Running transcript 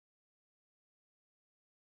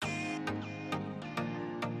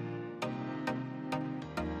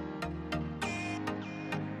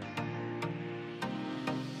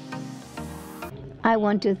I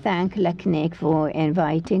want to thank LACNIC for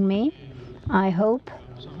inviting me. I hope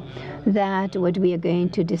that what we are going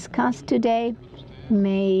to discuss today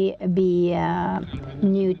may be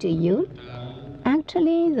new to you.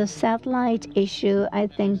 Actually, the satellite issue, I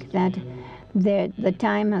think that the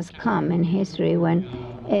time has come in history when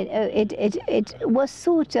it was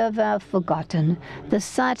sort of forgotten. The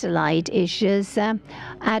satellite issues at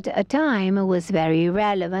a time was very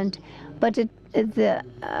relevant, but then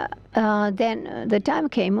the time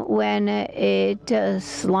came when it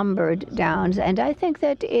slumbered down, and I think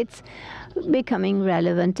that it's becoming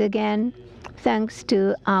relevant again, thanks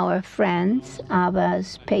to our friends, our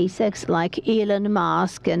SpaceX, like Elon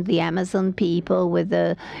Musk and the Amazon people with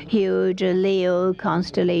the huge LEO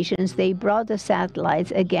constellations. They brought the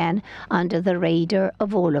satellites again under the radar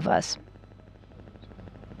of all of us.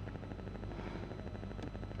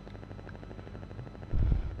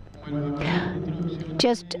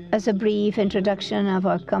 Just as a brief introduction of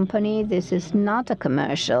our company, this is not a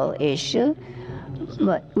commercial issue,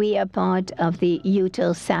 but we are part of the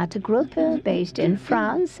Eutelsat group based in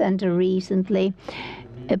France and recently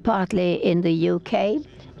partly in the UK.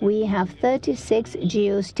 We have 36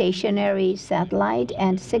 geostationary satellites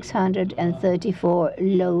and 634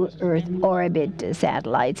 low Earth orbit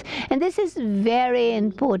satellites. And this is very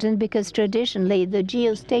important because traditionally the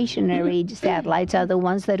geostationary satellites are the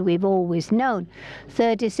ones that we've always known,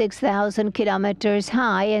 36,000 kilometers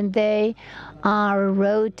high, and they are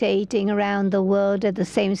rotating around the world at the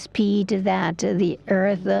same speed that the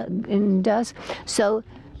Earth does. So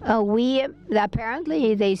we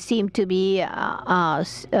apparently they seem to be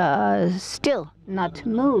still not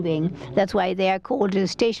moving. That's why they are called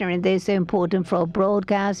stationary. They're so important for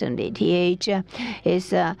broadcast, and DTH is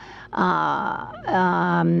the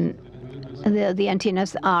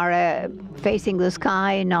antennas are facing the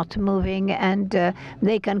sky, not moving, and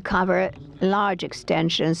they can cover large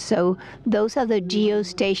extensions. So those are the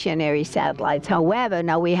geostationary satellites. However,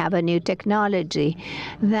 now we have a new technology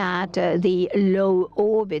that the low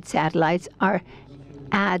orbit satellites are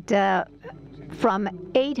at from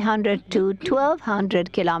 800 to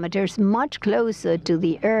 1,200 kilometers, much closer to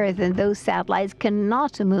the Earth, and those satellites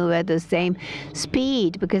cannot move at the same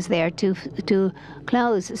speed because they are too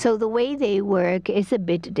close. So the way they work is a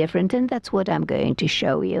bit different, and that's what I'm going to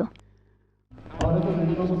show you.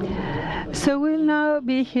 So we'll now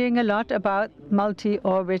be hearing a lot about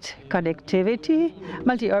multi-orbit connectivity.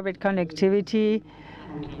 Multi-orbit connectivity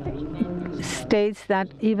states that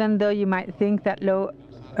even though you might think that low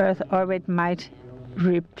Earth orbit might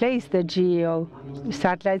replace the GEO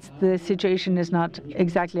satellites, the situation is not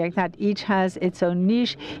exactly like that. Each has its own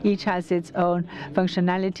niche, each has its own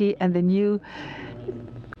functionality, and the new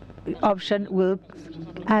option will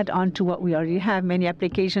add on to what we already have. Many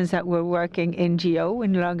applications that were working in GEO will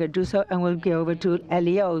no longer do so and will go over to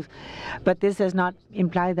LEOs. But this does not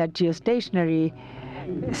imply that geostationary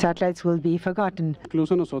satellites will be forgotten.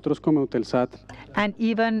 Incluso nosotros como Eutelsat. And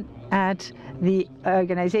even at the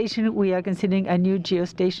organization, we are considering a new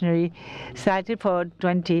geostationary satellite for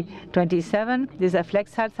 2027. There's a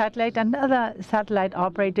FlexSat satellite, and other satellite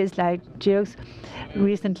operators like GEOX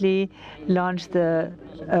recently launched the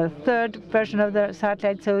third version of the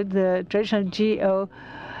satellite. So the traditional GEO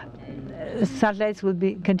satellites will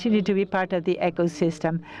continue to be part of the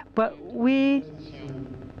ecosystem. But we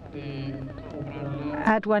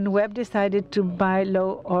at OneWeb decided to buy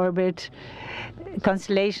low orbit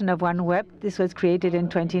constellation of OneWeb. This was created in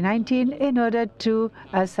 2019 in order to,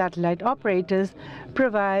 as satellite operators,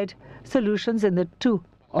 provide solutions in the two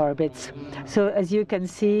orbits. So as you can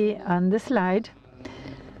see on the slide,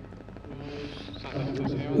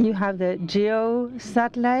 you have the GEO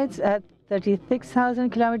satellites at 36,000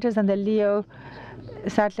 kilometers and the LEO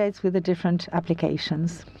satellites with the different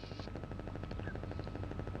applications.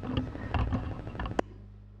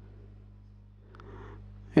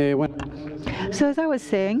 So as I was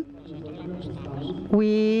saying,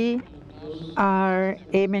 we are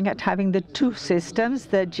aiming at having the two systems,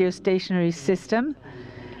 the geostationary system,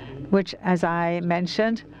 which, as I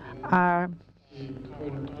mentioned, are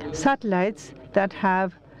satellites that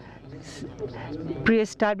have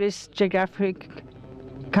pre-established geographic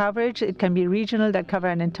coverage. It can be regional, that cover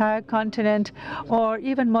an entire continent, or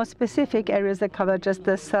even more specific areas that cover just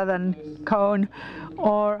the southern cone,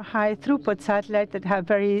 or high throughput satellite that have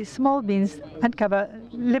very small beams and cover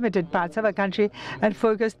limited parts of a country and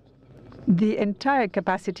focus the entire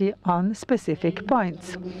capacity on specific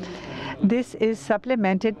points. This is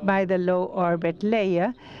supplemented by the low orbit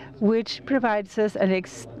layer, which provides us an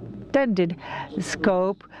extended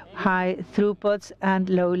scope, high throughputs, and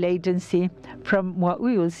low latency from what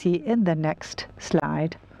we will see in the next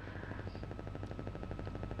slide.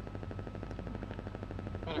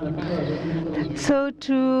 So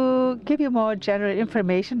to give you more general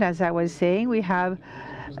information, as I was saying, we have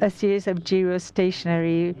a series of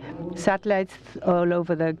geostationary satellites all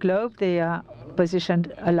over the globe. They are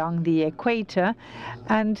positioned along the equator,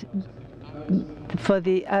 and for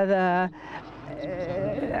the other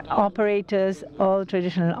operators, all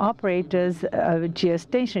traditional operators of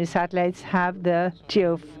geostationary satellites have the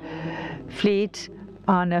GeoFleet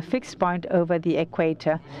on a fixed point over the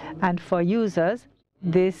equator. And for users,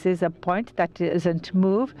 this is a point that doesn't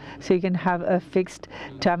move, so you can have a fixed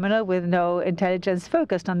terminal with no intelligence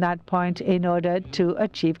focused on that point in order to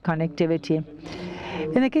achieve connectivity.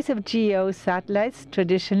 In the case of GEO satellites,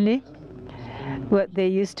 traditionally, what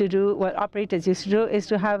operators used to do is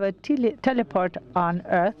to have a teleport on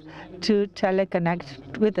Earth to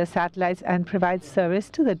teleconnect with the satellites and provide service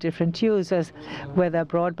to the different users, whether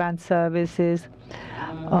broadband services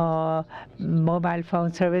or mobile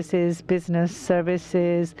phone services, business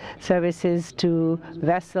services, services to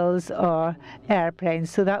vessels or airplanes.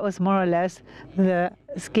 So that was more or less the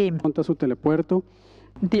scheme. Monta su telepuerto.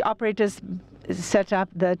 The operators set up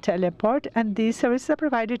the teleport, and these services are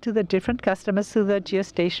provided to the different customers through the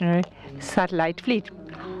geostationary satellite fleet.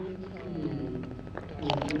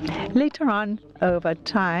 Later on, over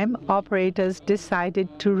time, operators decided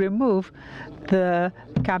to remove the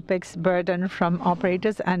CapEx burden from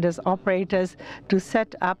operators, and as operators to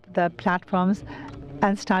set up the platforms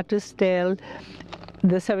and start to scale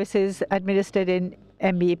the services administered in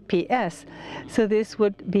MEPS. So this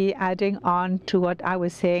would be adding on to what I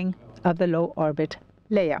was saying of the low orbit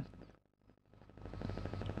layer.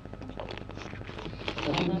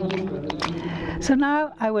 So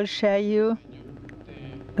now I will share you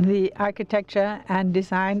the architecture and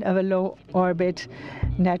design of a low orbit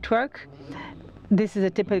network. This is a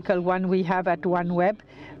typical one we have at OneWeb.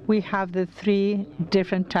 We have the three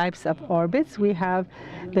different types of orbits. We have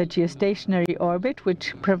the geostationary orbit,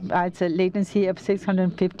 which provides a latency of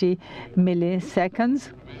 650 milliseconds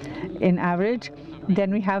in average.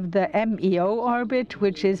 Then we have the MEO orbit,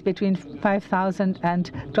 which is between 5,000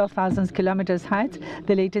 and 12,000 kilometers height.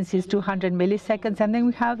 The latency is 200 milliseconds. And then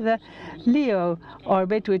we have the LEO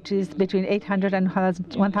orbit, which is between 800 and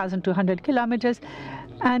 1,200 kilometers,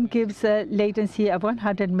 and gives a latency of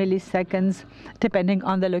 100 milliseconds, depending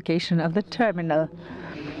on the location of the terminal.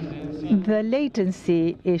 The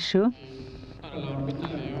latency issue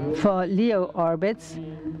for LEO orbits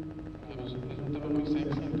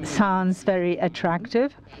sounds very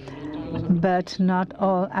attractive, but not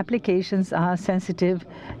all applications are sensitive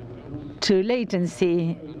to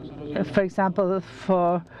latency. For example,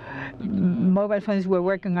 for mobile phones, we're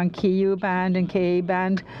working on Ku band and Ka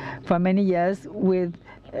band for many years with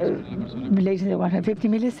latency of 150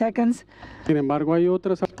 milliseconds, Sin embargo, hay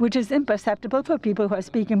otras which is imperceptible for people who are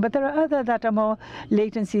speaking. But there are other that are more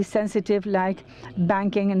latency sensitive, like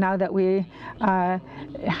banking. And now that we are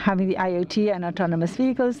having the IoT and autonomous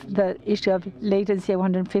vehicles, the issue of latency of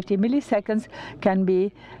 150 milliseconds can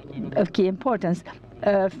be of key importance.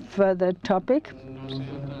 Further topic,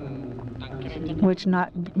 which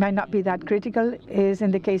might not be that critical, is in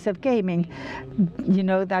the case of gaming. You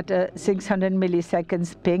know that a 600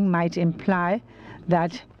 milliseconds ping might imply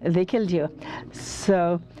that they killed you.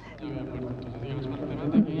 So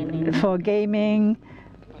for gaming,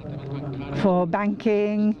 for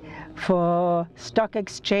banking, for stock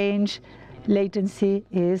exchange, latency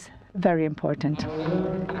is very important.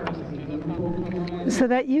 So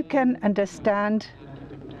that you can understand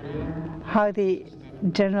how the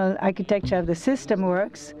general architecture of the system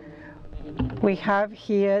works, we have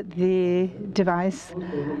here the device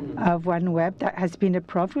of OneWeb that has been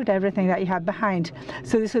approved with everything that you have behind.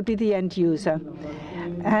 So this would be the end user.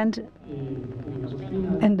 And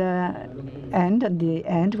in the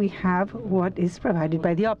end, we have what is provided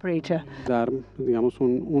by the operator. dar, digamos,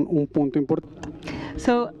 un punto importante.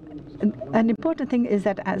 So an important thing is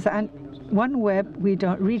that as OneWeb, we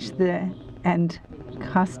don't reach the end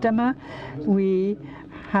customer. We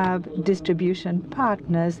have distribution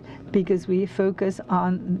partners because we focus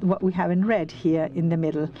on what we have in red here in the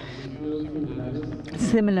middle.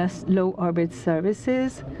 Similar low orbit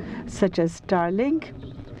services such as Starlink,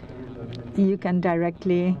 you can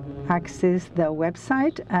directly access the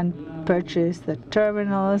website and purchase the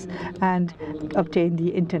terminals and obtain the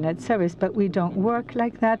internet service. But we don't work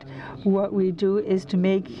like that. What we do is to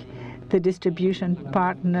make the distribution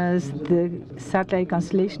partners the satellite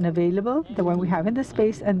constellation available, the one we have in the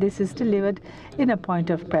space, and this is delivered in a point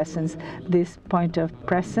of presence. This point of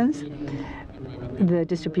presence, the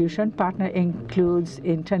distribution partner includes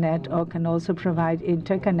internet or can also provide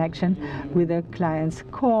interconnection with a client's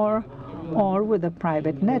core or with a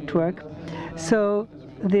private network. So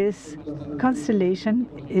this constellation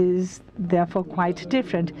is therefore quite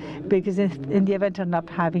different, because in the event of not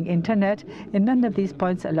having internet, in none of these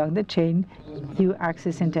points along the chain you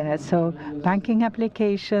access internet. So banking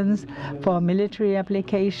applications, for military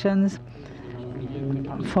applications,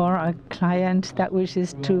 for a client that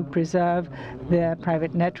wishes to preserve their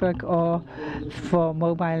private network, or for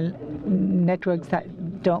mobile networks that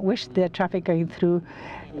don't wish their traffic going through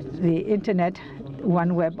the internet,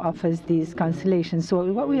 OneWeb offers these constellations. So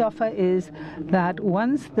what we offer is that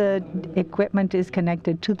once the equipment is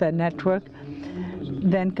connected to the network,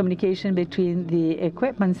 then communication between the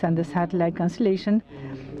equipments and the satellite constellation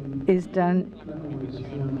is done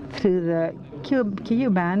through the Ku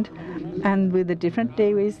band, and with the different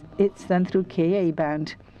gateways, it's done through Ka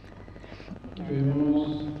band.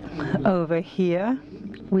 Over here,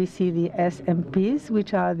 we see the SMPs,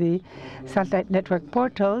 which are the satellite network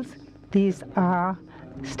portals. These are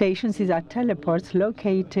stations, these are teleports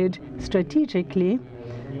located strategically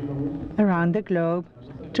around the globe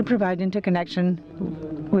to provide interconnection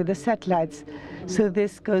with the satellites. So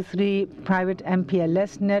this goes through the private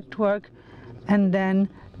MPLS network and then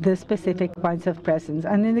the specific points of presence.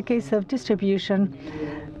 And in the case of distribution,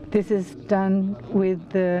 this is done with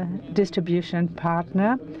the distribution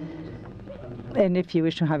partner. And if you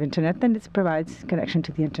wish to have internet, then it provides connection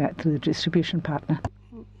to the internet through the distribution partner.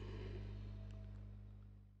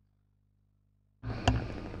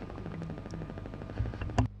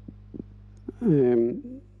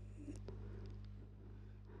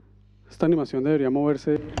 Esta animación debería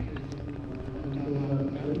moverse.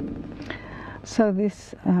 So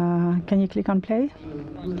this, can you click on play?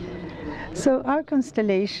 So our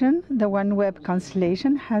constellation, the OneWeb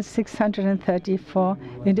constellation, has 634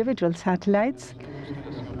 individual satellites.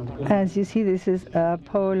 As you see, this is a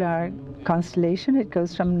polar constellation. It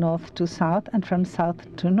goes from north to south and from south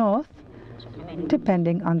to north,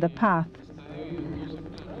 depending on the path.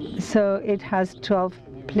 So it has 12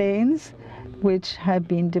 planes, which have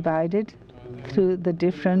been divided through the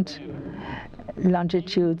different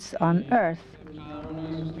longitudes on Earth.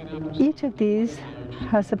 Each of these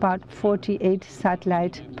has about 48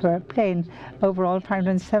 satellites per plane. Overall,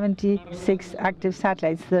 576 active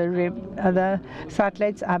satellites. The other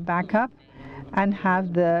satellites are backup and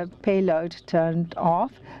have the payload turned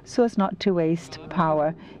off so as not to waste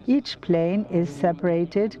power. Each plane is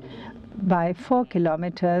separated by 4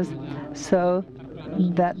 kilometers so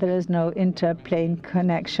that there is no interplane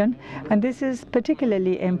connection. And this is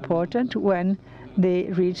particularly important when they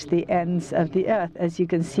reach the ends of the Earth. As you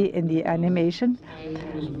can see in the animation,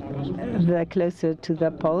 the closer to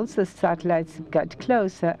the poles, the satellites get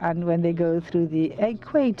closer, and when they go through the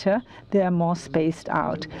equator, they are more spaced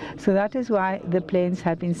out. So that is why the planes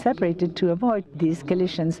have been separated to avoid these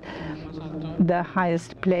collisions. The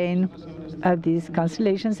highest plane of these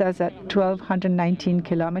constellations is at 1,219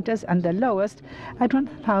 kilometers, and the lowest at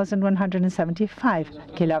 1,175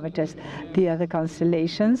 kilometers. The other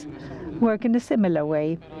constellations work in a similar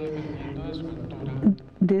way.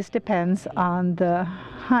 This depends on the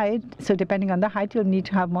height. So depending on the height, you'll need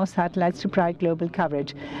to have more satellites to provide global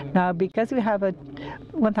coverage. Now, because we have a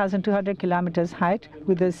 1,200 kilometers height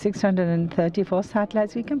with the 634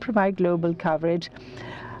 satellites, we can provide global coverage.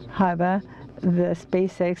 However, the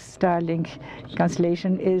SpaceX Starlink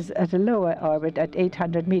constellation is at a lower orbit at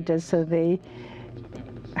 800 meters, so they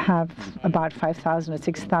have about 5,000 or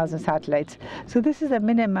 6,000 satellites. So this is the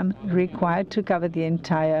minimum required to cover the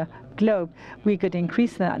entire globe. We could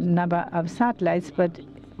increase the number of satellites, but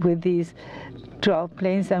with these 12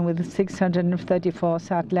 planes and with 634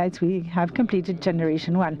 satellites, we have completed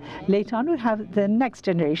generation 1. Later on, we'll have the next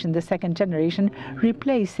generation, the second generation,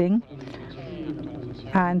 replacing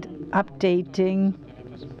and updating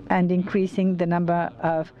and increasing the number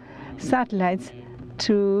of satellites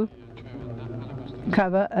to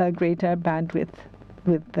cover a greater bandwidth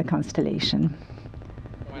with the constellation.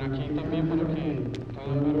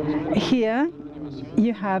 Here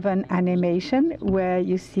you have an animation where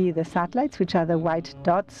you see the satellites, which are the white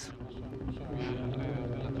dots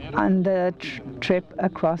on the trip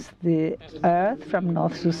across the Earth from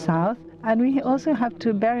north to south. And we also have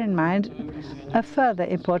to bear in mind a further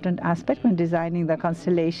important aspect when designing the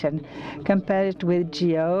constellation. Compare it with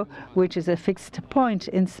GEO, which is a fixed point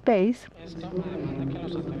in space.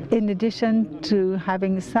 In addition to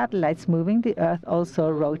having satellites moving, the Earth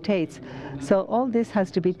also rotates. So all this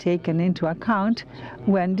has to be taken into account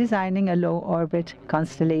when designing a low-orbit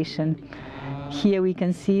constellation. Here we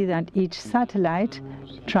can see that each satellite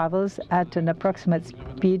travels at an approximate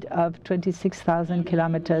speed of 26,000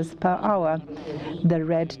 kilometers per hour. The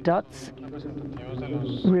red dots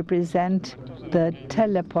represent the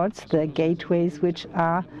teleports, the gateways, which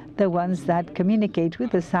are the ones that communicate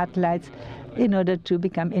with the satellites in order to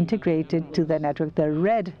become integrated to the network. The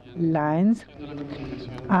red lines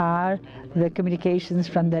are the communications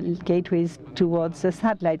from the gateways towards the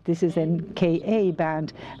satellite. This is in Ka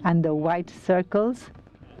band. And the white circles,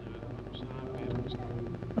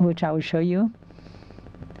 which I will show you,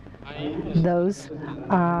 those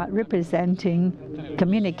are representing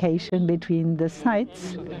communication between the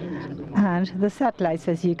sites and the satellites.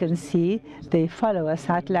 As you can see, they follow a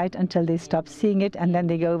satellite until they stop seeing it, and then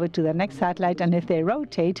they go over to the next satellite, and if they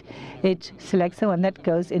rotate, it selects the one that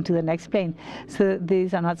goes into the next plane. So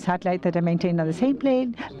these are not satellites that are maintained on the same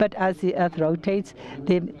plane, but as the Earth rotates,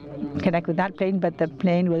 they connect with that plane, but the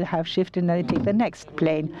plane will have shifted and they take the next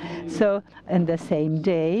plane. So in the same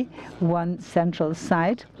day, one central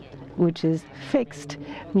site, which is fixed,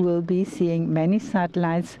 will be seeing many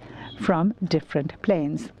satellites from different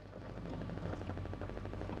planes.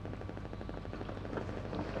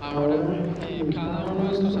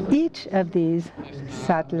 Each of these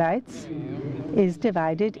satellites is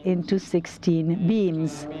divided into 16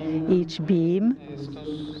 beams. Each beam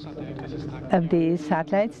of these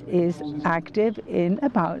satellites is active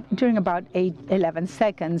during about 11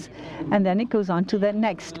 seconds, and then it goes on to the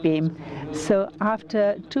next beam. So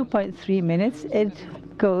after 2.3 minutes, it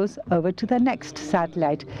goes over to the next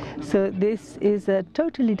satellite. So this is a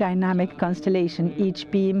totally dynamic constellation. Each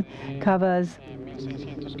beam covers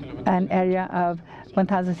an area of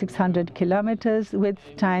 1,600 kilometers width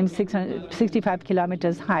times 65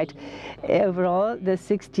 kilometers height. Overall, the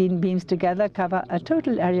 16 beams together cover a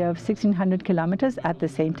total area of 1,600 kilometers at the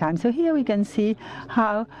same time. So here we can see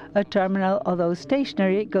how a terminal, although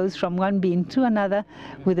stationary, goes from one beam to another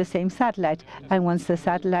with the same satellite. And once the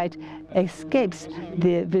satellite escapes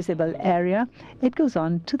the visible area, it goes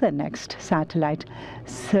on to the next satellite.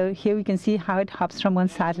 So here we can see how it hops from one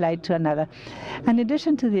satellite to another. In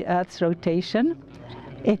addition to the Earth's rotation,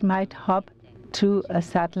 it might hop to a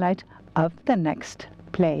satellite of the next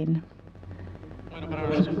plane.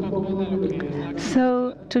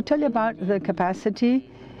 So to tell you about the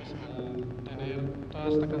capacity,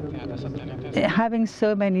 having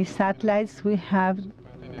so many satellites, we have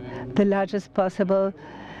the largest possible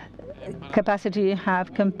capacity you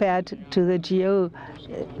have compared to the GEO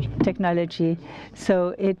technology.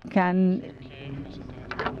 So it can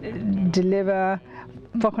deliver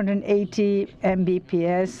 480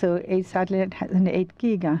 Mbps, so a satellite has an 8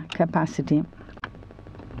 giga capacity.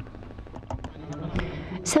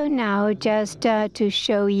 So now, just to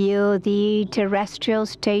show you the terrestrial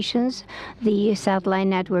stations, the satellite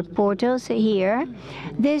network portals here,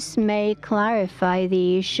 this may clarify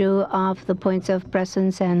the issue of the points of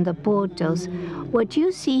presence and the portals. What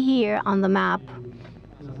you see here on the map,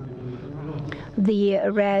 the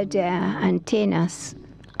red antennas,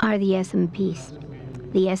 are the SNPs.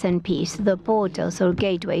 The SNPs, the portals or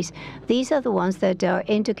gateways. These are the ones that are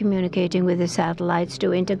intercommunicating with the satellites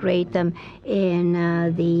to integrate them in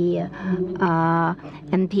the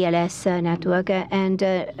MPLS network. And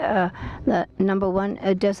the number one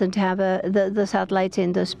doesn't have the satellites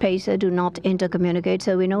in the space do not intercommunicate.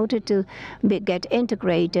 So in order to get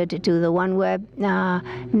integrated to the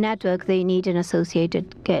OneWeb network, they need an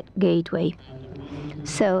associated gateway.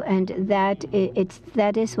 So, and that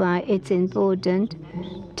is why it's important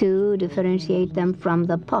to differentiate them from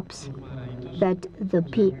the POPs, that the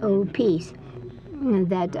POPs,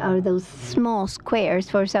 that are those small squares.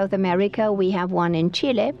 For South America, we have one in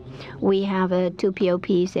Chile. We have 2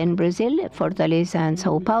 POPs in Brazil, Fortaleza and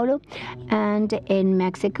Sao Paulo. And in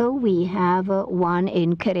Mexico, we have one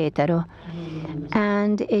in Querétaro.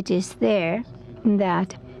 And it is there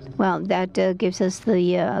that that gives us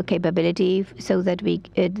the capability so that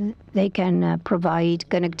they can provide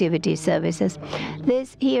connectivity services.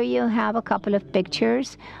 Here you have a couple of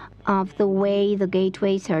pictures of the way the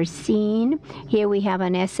gateways are seen. Here we have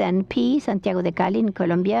an SNP, Santiago de Cali in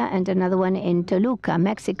Colombia, and another one in Toluca,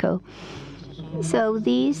 Mexico. So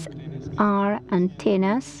these are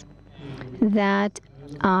antennas that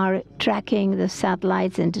are tracking the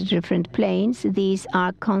satellites into different planes. These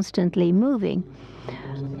are constantly moving,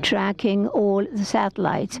 tracking all the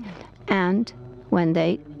satellites, and when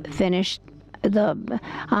they finish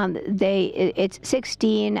it's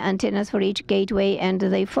 16 antennas for each gateway, and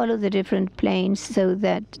they follow the different planes so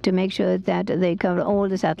that to make sure that they cover all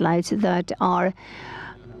the satellites that are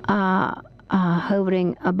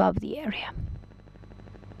hovering above the area.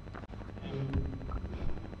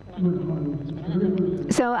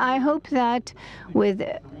 So I hope that with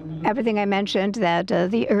everything I mentioned, that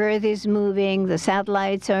the Earth is moving, the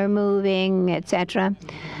satellites are moving, etc.,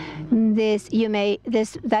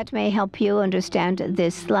 That may help you understand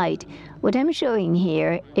this slide. What I'm showing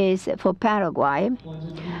here is for Paraguay,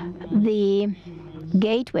 the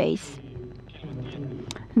gateways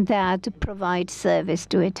that provide service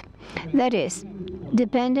to it. That is,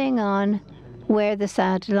 depending on where the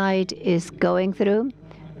satellite is going through,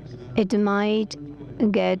 it might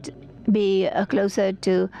be closer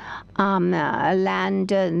to land,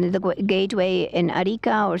 the gateway in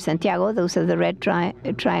Arica or Santiago, those are the red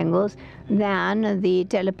triangles, than the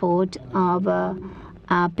teleport of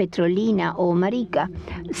Petrolina or Marica.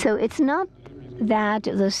 So it's not that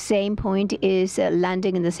the same point is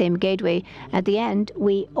landing in the same gateway. At the end,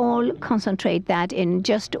 we all concentrate that in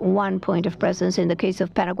just one point of presence. In the case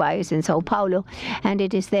of Paraguay, it's in Sao Paulo, and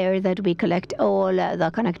it is there that we collect all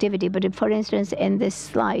the connectivity. But if, for instance, in this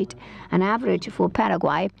slide, an average for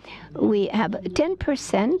Paraguay, we have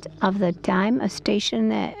 10% of the time a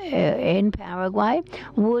station in Paraguay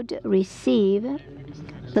would receive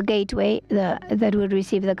the gateway that would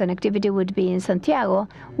receive the connectivity would be in Santiago,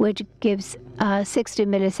 which gives 60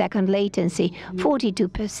 millisecond latency.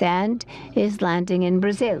 42% is landing in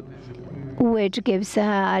Brazil, which gives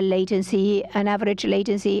an average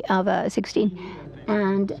latency of 16.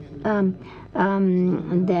 And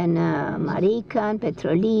then Marica and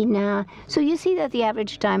Petrolina. So you see that the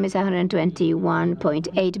average time is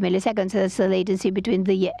 121.8 milliseconds. That's the latency between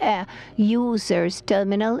the user's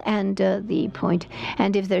terminal and the point.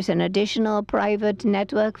 And if there's an additional private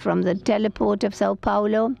network from the teleport of Sao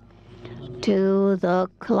Paulo to the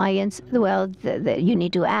clients, well, you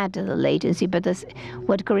need to add the latency, but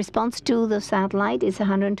what corresponds to the satellite is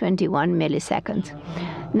 121 milliseconds.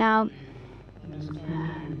 Now,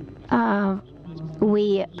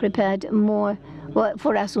 we prepared more. Well,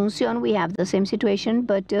 for Asunción, we have the same situation,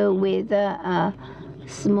 but with a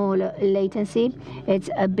smaller latency. It's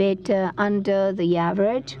a bit under the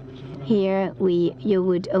average. Here,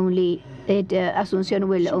 Asunción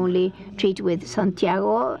will only treat with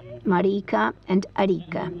Santiago, Marica, and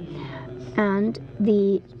Arica, and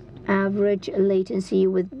the average latency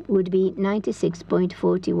would be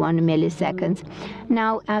 96.41 milliseconds.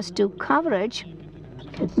 Now, as to coverage,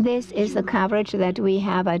 this is the coverage that we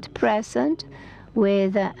have at present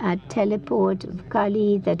with a teleport of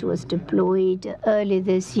Cali that was deployed early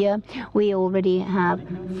this year. We already have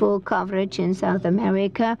full coverage in South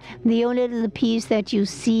America. The only little piece that you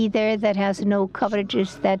see there that has no coverage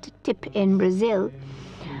is that tip in Brazil.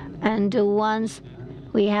 And once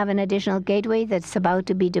we have an additional gateway that's about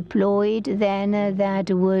to be deployed, then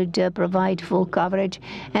that would provide full coverage.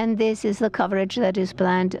 And this is the coverage that is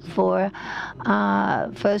planned for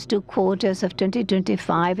first 2 quarters of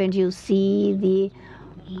 2025. And you see the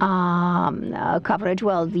coverage.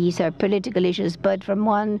 Well, these are political issues, but from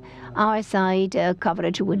our side,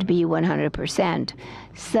 coverage would be 100%.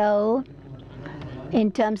 So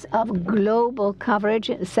in terms of global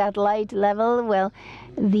coverage, satellite level, well,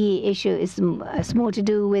 the issue is more to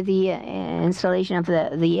do with the installation of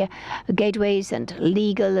the gateways and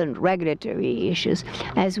legal and regulatory issues,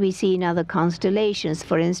 as we see in other constellations.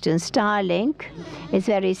 For instance, Starlink is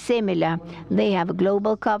very similar. They have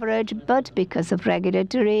global coverage, but because of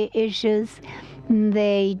regulatory issues,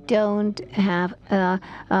 they can't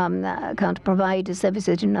provide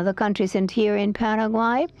services in other countries. And here in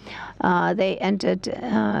Paraguay, they entered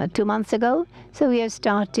 2 months ago. So we are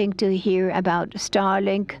starting to hear about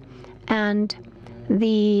Starlink and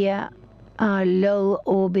the low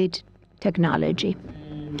orbit technology.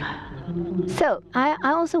 So I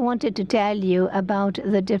also wanted to tell you about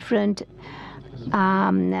the different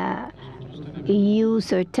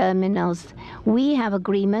user terminals. We have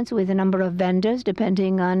agreements with a number of vendors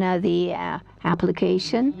depending on the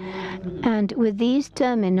application, and with these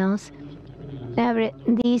terminals,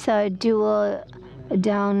 these are dual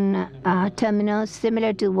down terminals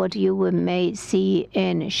similar to what you may see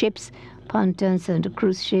in ships, pontons and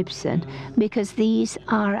cruise ships, and because these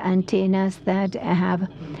are antennas that have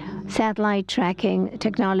satellite tracking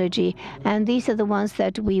technology, and these are the ones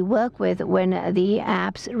that we work with when the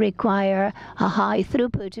apps require a high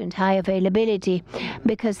throughput and high availability,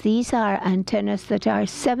 because these are antennas that are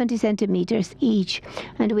 70 centimeters each,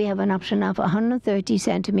 and we have an option of 130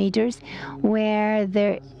 centimeters where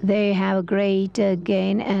they have great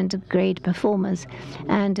gain and great performance,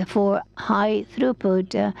 and for high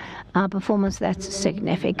throughput performance, that's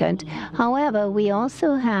significant. However, we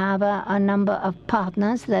also have a number of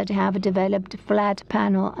partners that have developed flat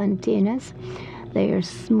panel antennas. They are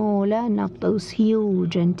smaller, not those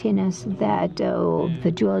huge antennas that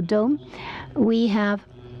the dual dome. We have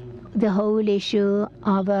the whole issue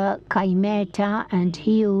of Kymeta and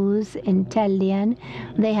Hughes in Tellian.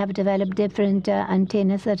 They have developed different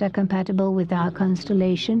antennas that are compatible with our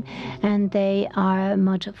constellation, and they are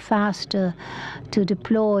much faster to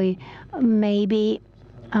deploy, maybe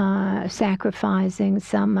sacrificing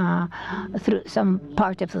some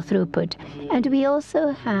part of the throughput. And we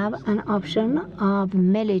also have an option of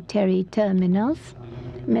military terminals,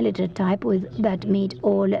 military type, that meet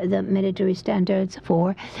all the military standards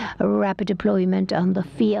for rapid deployment on the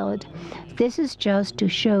field. This is just to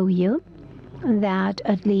show you that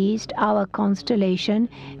at least our constellation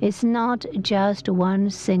is not just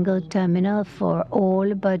one single terminal for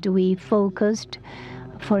all, but we focused,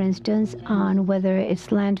 for instance, on whether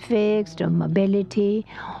it's land fixed or mobility,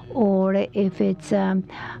 or if it's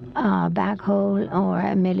backhaul or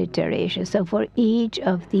a military issue. So for each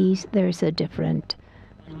of these, there's a different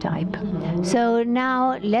type. So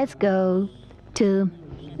now let's go to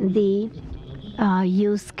the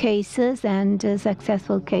use cases and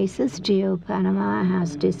successful cases. GEO Panama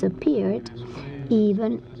has disappeared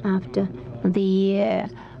even after the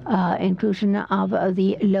inclusion of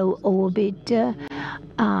the low orbit.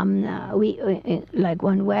 Like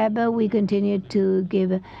OneWeb, we continue to give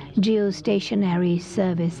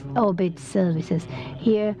geostationary orbit services.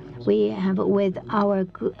 Here we have, with our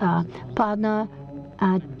partner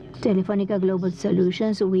Telefonica Global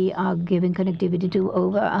Solutions, we are giving connectivity to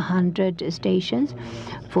over 100 stations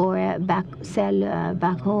for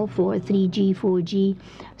backhaul for 3G, 4G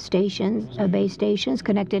stations, base stations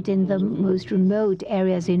connected in the most remote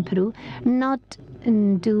areas in Peru. Not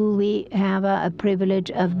do we have a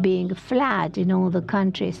privilege of being flat in all the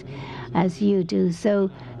countries as you do. So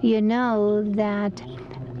you know that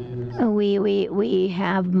we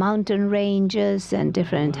have mountain ranges and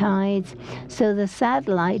different heights, so the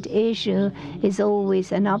satellite issue is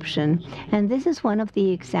always an option. And this is one of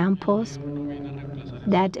the examples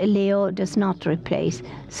that LEO does not replace.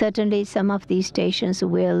 Certainly some of these stations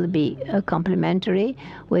will be complementary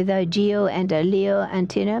with a GEO and a LEO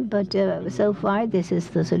antenna, but so far this is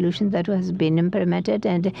the solution that has been implemented,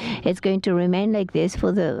 and it's going to remain like this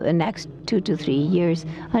for the next 2 to 3 years.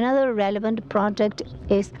 Another relevant project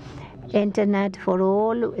is Internet for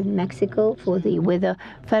All in Mexico with the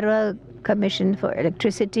Federal Commission for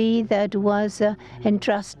Electricity that was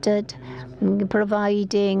entrusted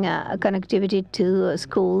providing connectivity to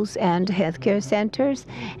schools and healthcare centers.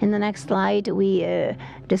 In the next slide, we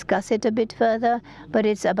discuss it a bit further, but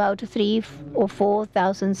it's about 3,000 or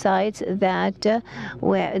 4,000 sites that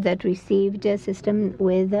received a system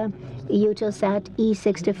with Eutelsat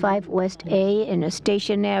E65 West A in a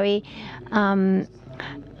stationary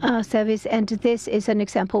service, and this is an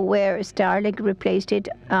example where Starlink replaced it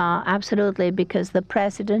absolutely, because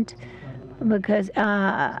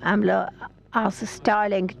AMLO asked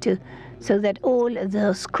Starlink so that all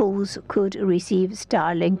the schools could receive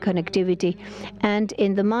Starlink connectivity. And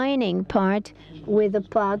in the mining part, with the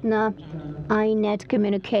partner iNet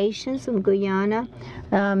Communications in Guyana,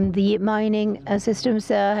 the mining systems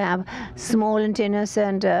have small antennas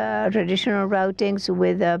and traditional routings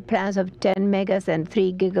with plans of 10 megas and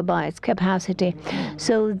 3 gigabytes capacity.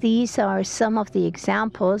 So these are some of the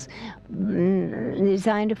examples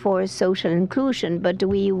designed for social inclusion, but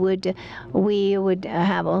we would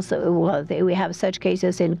have also, we have such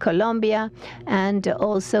cases in Colombia, and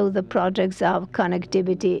also the projects of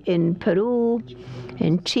connectivity in Peru,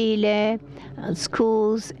 in Chile,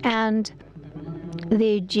 schools, and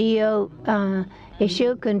the GEO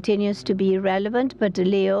issue continues to be relevant, but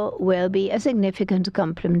LEO will be a significant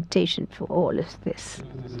complementation for all of this.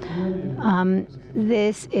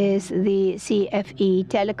 This is the CFE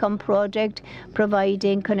Telecom project,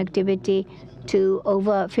 providing connectivity to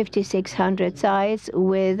over 5,600 sites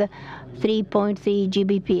with 3.3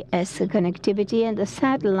 Gbps connectivity, and the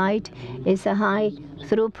satellite is a high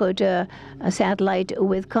throughput satellite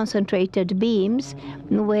with concentrated beams,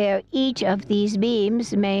 where each of these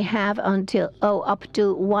beams may have up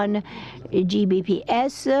to 1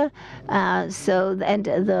 Gbps. And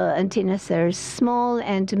the antennas are small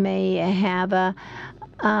and may have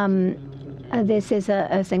this is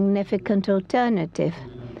a significant alternative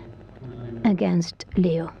against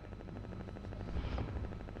LEO.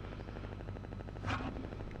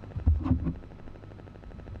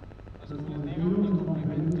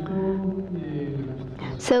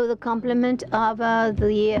 So the complement of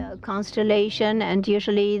the constellation, and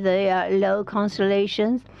usually the low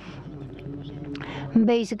constellations,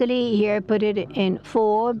 Basically, here put it in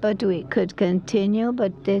 4, but we could continue.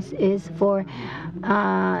 But this is for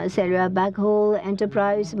cellular backhaul,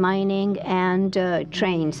 enterprise, mining, and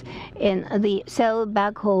trains. In the cell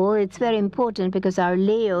backhaul, it's very important because our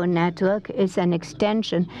LEO network is an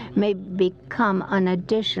extension, may become an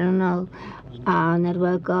additional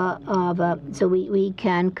network so we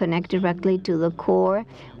can connect directly to the core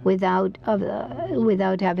without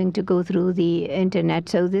having to go through the internet.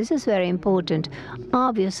 So this is very important.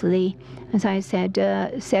 Obviously, as I said,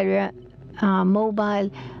 cellular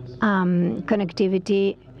mobile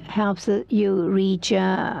connectivity helps you reach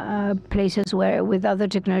places where with other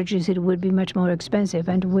technologies it would be much more expensive.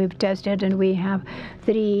 And we've tested, and we have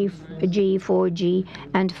 3G, 4G,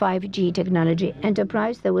 and 5G technology.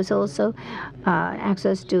 Enterprise, there was also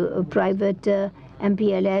access to a private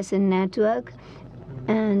MPLS network,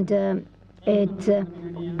 and it's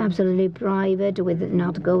absolutely private with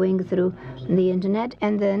not going through the internet.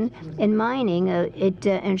 And then in mining, it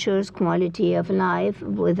ensures quality of life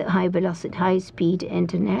with high velocity, high speed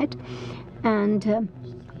internet, and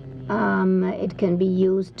it can be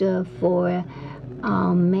used for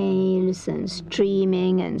mails and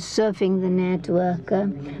streaming and surfing the network,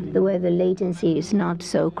 where the latency is not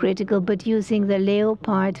so critical, but using the LEO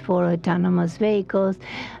part for autonomous vehicles,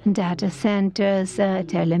 data centers,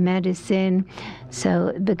 telemedicine.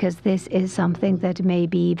 So because this is something that may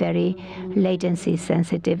be very latency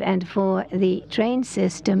sensitive. And for the train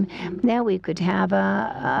system, there we could have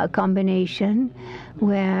a combination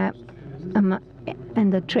where in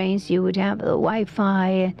the trains you would have the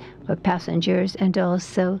Wi-Fi for passengers and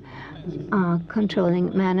also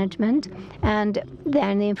controlling management, and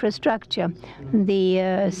then the infrastructure,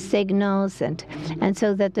 the signals, and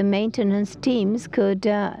so that the maintenance teams could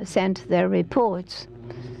send their reports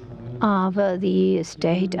of the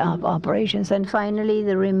state of operations. And finally,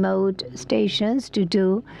 the remote stations to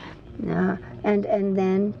do, and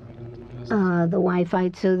then the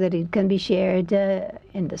Wi-Fi so that it can be shared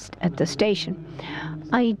at the station.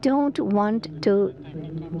 I don't want to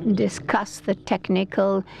discuss the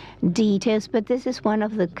technical details, but this is one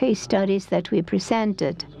of the case studies that we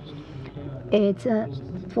presented. It's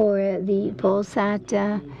for the Polsat,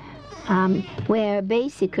 where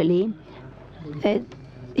basically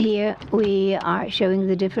here we are showing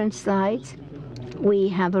the different slides. We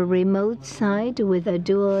have a remote site with a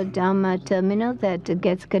dual DAM terminal that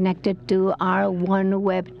gets connected to our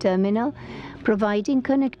OneWeb terminal, providing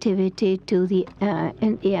connectivity to the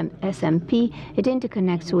SMP. It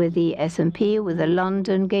interconnects with the SMP, with the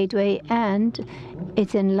London gateway, and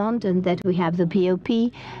it's in London that we have the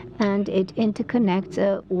POP, and it interconnects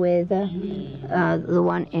with the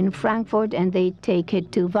one in Frankfurt, and they take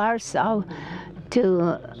it to Warsaw,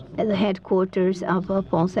 to the headquarters of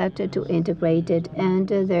Polsat to integrate it. And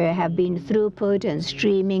there have been throughput and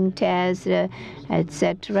streaming tests,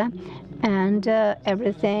 etc. And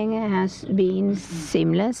everything has been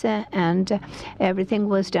seamless, and everything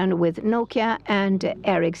was done with Nokia and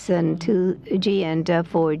Ericsson 2G and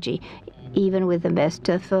 4G, even with the best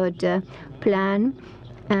effort plan,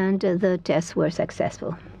 and the tests were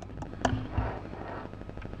successful.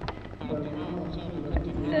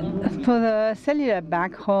 For the cellular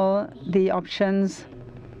backhaul, the options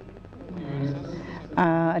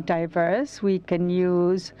are diverse. We can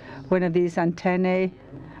use one of these antennae,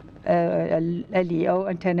 a LEO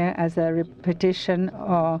antenna, as a repetition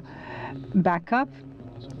or backup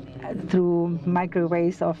through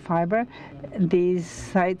microwaves or fiber. These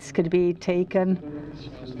sites could be taken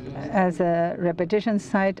as a repetition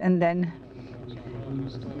site, and then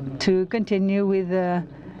to continue with the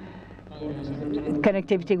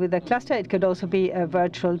connectivity with the cluster. It could also be a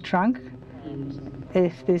virtual trunk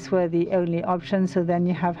if this were the only option. So then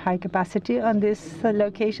you have high capacity on this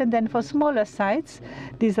location. Then for smaller sites,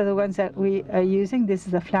 these are the ones that we are using. This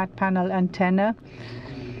is a flat panel antenna.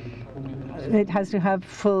 It has to have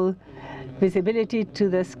full visibility to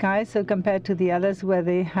the sky, so compared to the others where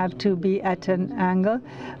they have to be at an angle.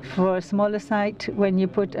 For a smaller site, when you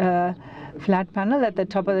put a flat panel at the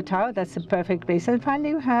top of the tower, that's a perfect place. And finally,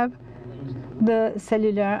 you have the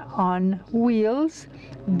cellular on wheels.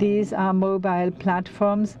 These are mobile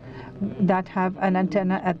platforms that have an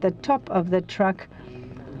antenna at the top of the truck,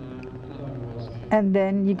 and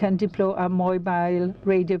then you can deploy a mobile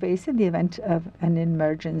radio base in the event of an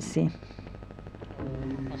emergency.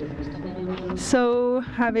 So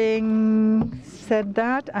having said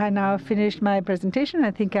that, I now finished my presentation.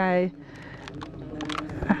 I think I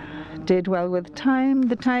did well with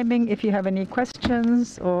the timing. If you have any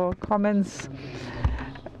questions or comments,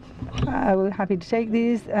 I will be happy to take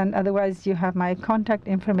these, and otherwise you have my contact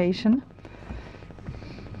information.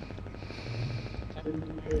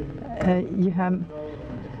 You have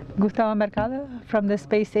Gustavo Mercado from the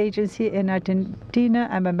Space Agency in Argentina.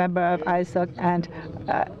 I'm a member of ISOC, and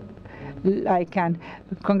ICANN.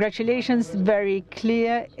 Congratulations, very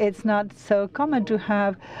clear. It's not so common to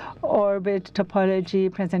have orbit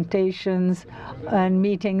topology presentations and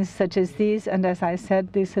meetings such as these, and as I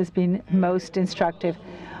said, this has been most instructive.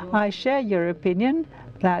 I share your opinion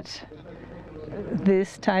that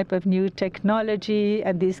this type of new technology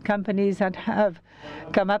and these companies that have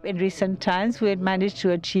come up in recent times, we had managed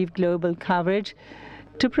to achieve global coverage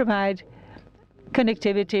to provide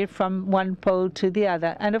connectivity from one pole to the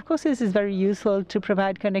other. And of course, this is very useful to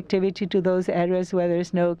provide connectivity to those areas where there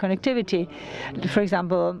is no connectivity. For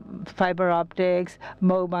example, fiber optics,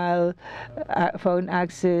 mobile phone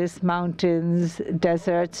access, mountains,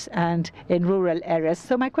 deserts, and in rural areas.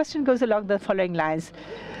 So my question goes along the following lines.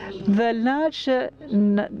 The largest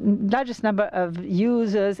number of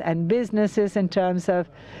users and businesses in terms of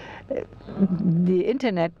the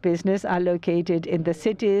internet business are located in the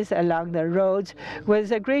cities, along the roads,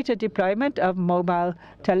 with a greater deployment of mobile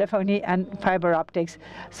telephony and fiber optics.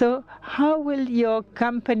 So how will your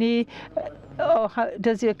company, or how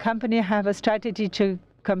does your company have a strategy to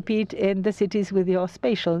compete in the cities with your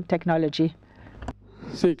spatial technology?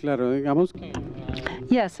 Sí, claro, digamos.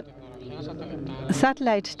 Yes.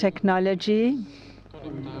 Satellite technology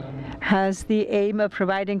has the aim of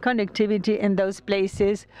providing connectivity in those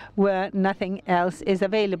places where nothing else is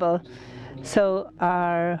available. So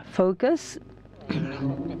our focus,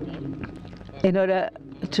 in order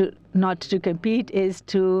to not to compete, is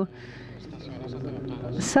to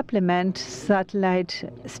supplement satellite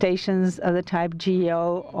stations of the type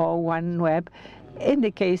GEO or OneWeb in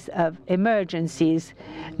the case of emergencies.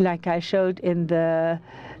 Like I showed in the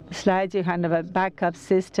slides, you have a backup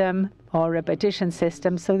system or repetition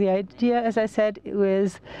system. So the idea, as I said,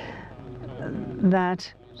 was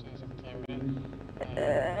that,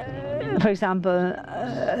 for example,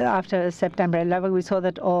 after September 11, we saw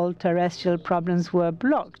that all terrestrial problems were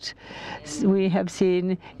blocked. We have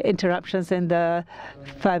seen interruptions in the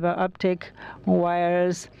fiber optic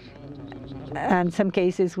wires and some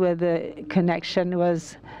cases where the connection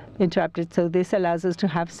was interrupted. So this allows us to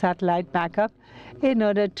have satellite backup in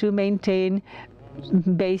order to maintain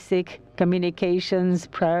basic communications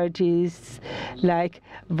priorities like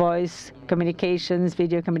voice communications,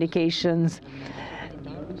 video communications.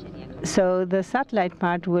 So the satellite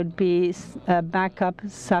part would be a backup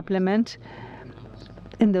supplement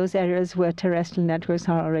in those areas where terrestrial networks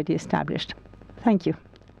are already established. Thank you.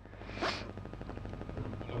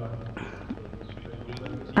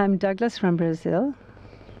 I'm Douglas from Brazil.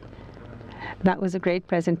 That was a great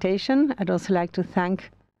presentation. I'd also like to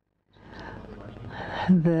thank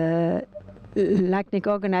the LACNIC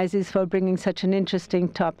organizers for bringing such an interesting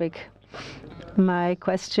topic. My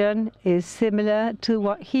question is similar to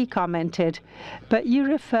what he commented, but you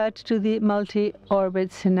referred to the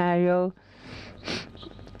multi-orbit scenario,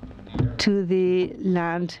 to the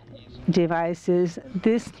land devices.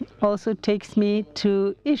 This also takes me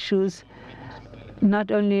to issues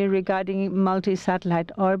not only regarding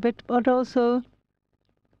multi-satellite orbit, but also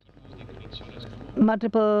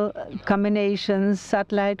multiple combinations,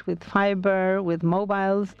 satellite with fiber, with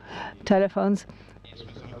mobile telephones.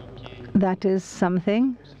 That is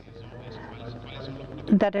something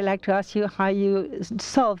that I'd like to ask you how you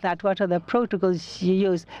solve that. What are the protocols you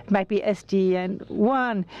use? It might be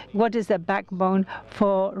SDN1. What is the backbone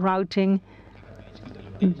for routing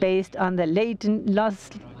based on the loss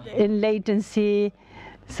in latency?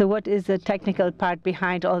 So what is the technical part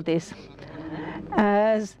behind all this?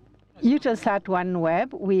 As Eutelsat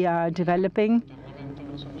OneWeb, we are developing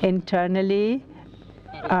internally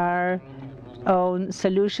our own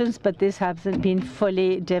solutions, but this hasn't been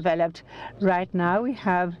fully developed. Right now, we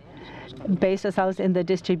have based ourselves in the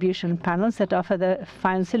distribution panels that offer the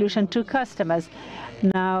final solution to customers.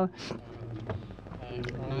 Now,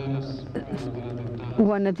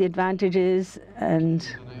 one of the advantages and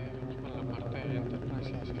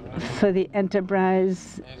for the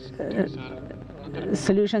enterprise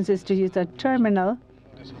solutions is to use a terminal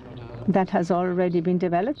that has already been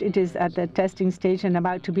developed. It is at the testing stage and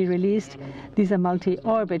about to be released. These are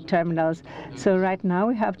multi-orbit terminals. So right now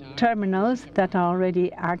we have terminals that are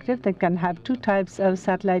already active that can have two types of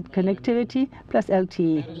satellite connectivity plus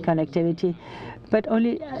LTE connectivity, but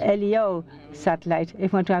only LEO satellite.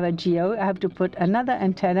 If I want to have a GEO, I have to put another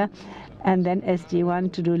antenna and then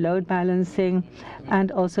SD1 to do load balancing,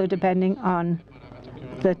 and also depending on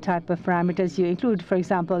the type of parameters you include. For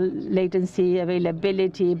example, latency,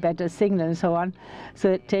 availability, better signal, and so on.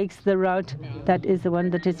 So it takes the route that is the one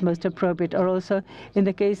that is most appropriate. Or also, in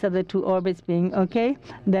the case of the two orbits being okay,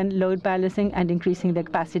 then load balancing and increasing the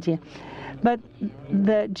capacity. But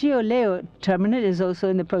the GEO-LEO terminal is also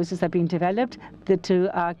in the process of being developed. The two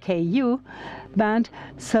are Ku band,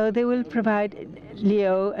 so they will provide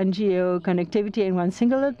LEO and GEO connectivity in one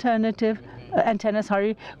single alternative antenna,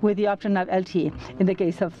 with the option of LTE. In the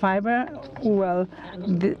case of fiber, well,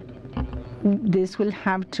 this will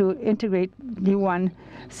have to integrate the one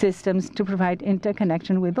systems to provide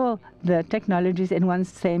interconnection with all the technologies in one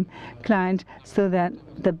same client so that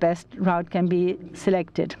the best route can be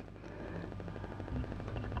selected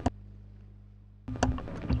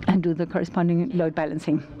and do the corresponding load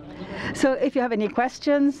balancing. So if you have any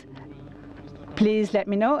questions, please let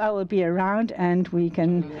me know. I will be around and we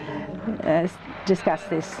can discuss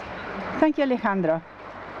this. Thank you, Alejandro.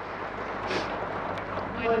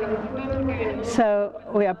 So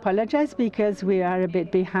we apologize because we are a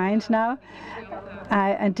bit behind now.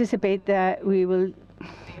 I anticipate that we will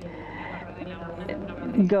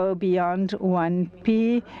go beyond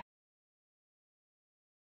 1P.